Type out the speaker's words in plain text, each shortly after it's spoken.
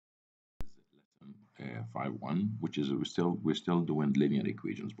5.1, which is we're still doing linear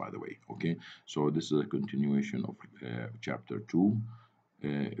equations, by the way. Okay, so this is a continuation of chapter 2.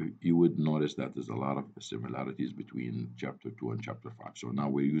 You would notice that there's a lot of similarities between chapter 2 and chapter 5. So now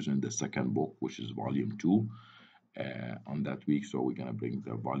we're using the second book, which is volume 2, on that week. So we're gonna bring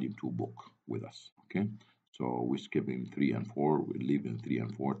the volume 2 book with us. Okay, so we're skipping 3 and 4. We're leaving 3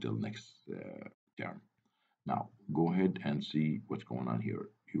 and 4 till next term. Now go ahead and see what's going on here.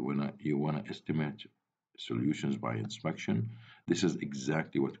 You wanna estimate solutions by inspection. This is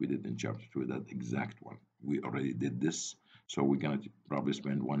exactly what we did in chapter 2, that exact one. We already did this, so we're gonna probably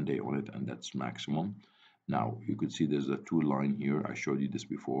spend 1 day on it, and that's maximum. Now you could see there's a two line here. I showed you this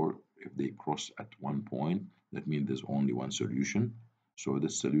before. If they cross at one point, that means there's only one solution. So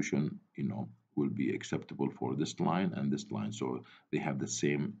this solution, will be acceptable for this line and this line. So they have the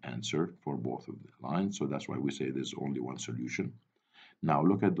same answer for both of the lines. So that's why we say there's only one solution. Now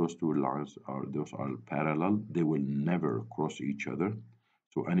look at those two lines. Those are parallel. They will never cross each other.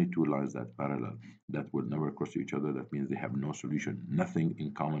 So any two lines that parallel that will never cross each other, that means they have no solution, nothing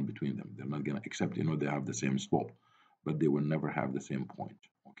in common between them. They're not gonna, except they have the same slope, but they will never have the same point.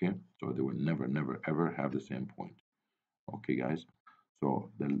 Okay, so they will never, never, ever have the same point. Okay, guys.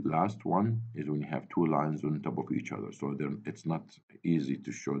 So the last one is when you have two lines on top of each other. So then it's not easy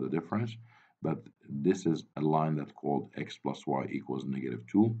to show the difference, but this is a line that's called x plus y equals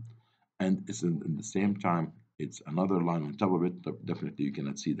 -2, and it's in the same time it's another line on top of it. Definitely you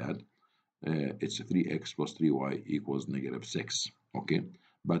cannot see that. It's 3x plus 3y equals -6. Okay,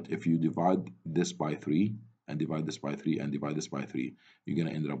 but if you divide this by 3 and divide this by 3 and divide this by 3, you're going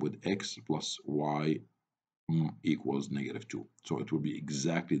to end up with x plus y equals -2. So it will be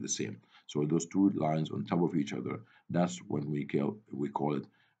exactly the same. So those two lines on top of each other, that's when we call it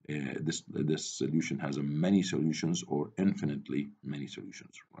this solution has a many solutions or infinitely many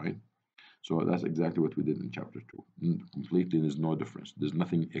solutions, right? So that's exactly what we did in chapter 2. Completely, there's no difference. There's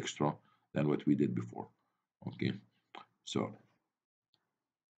nothing extra than what we did before. Okay, so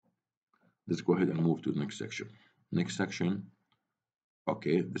let's go ahead and move to the next section. Next section,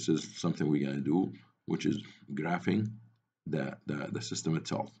 okay, this is something we're going to do, which is graphing the system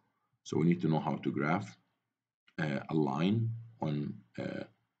itself. So we need to know how to graph a line on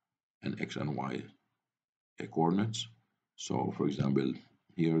an x and y coordinates. So for example,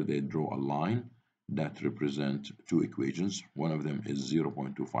 here they draw a line that represent two equations. One of them is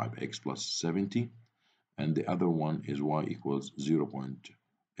 0.25x plus 70, and the other one is y equals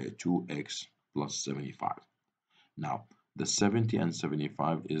 0.2x plus 75. Now the 70 and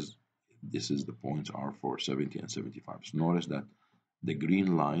 75 this is the points are for 70 and 75. So notice that the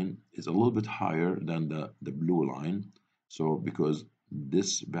green line is a little bit higher than the blue line. So because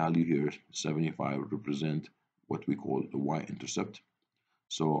this value here, 75, represent what we call the y-intercept.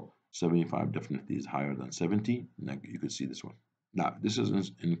 So 75 definitely is higher than 70. Now you could see this one. Now this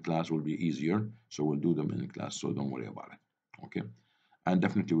is in class will be easier, so we'll do them in class, so don't worry about it. Okay, and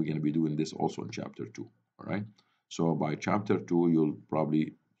definitely we're going to be doing this also in chapter 2. All right, so by chapter 2 you'll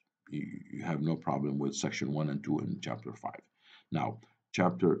probably you have no problem with section 1 and 2 in chapter 5. Now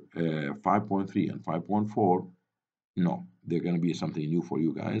chapter 5.3 and 5.4, no, they're going to be something new for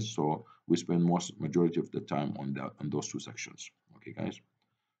you guys, so we spend majority of the time on those two sections. Okay, guys,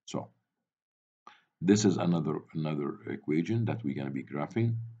 so this is another equation that we're going to be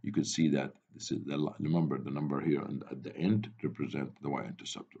graphing. You can see that this is remember the number here and at the end represent the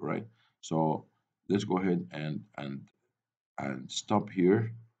y-intercept, right? So let's go ahead and stop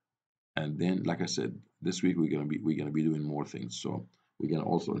here. And then, like I said, this week we're gonna be doing more things. So we're gonna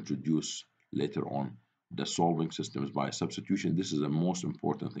also introduce later on the solving systems by substitution. This is the most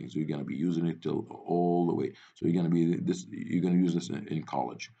important thing. So you're gonna be using it till all the way. So you're gonna use this in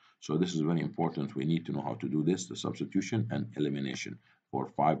college. So this is very important. We need to know how to do this. The substitution and elimination for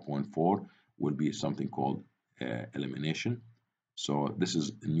 5.4 will be something called elimination. So this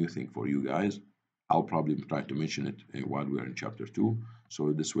is a new thing for you guys. I'll probably try to mention it while we're in chapter 2.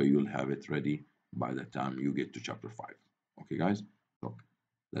 So this way you'll have it ready by the time you get to chapter 5. Okay, guys? So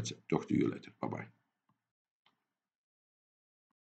that's it. Talk to you later. Bye-bye.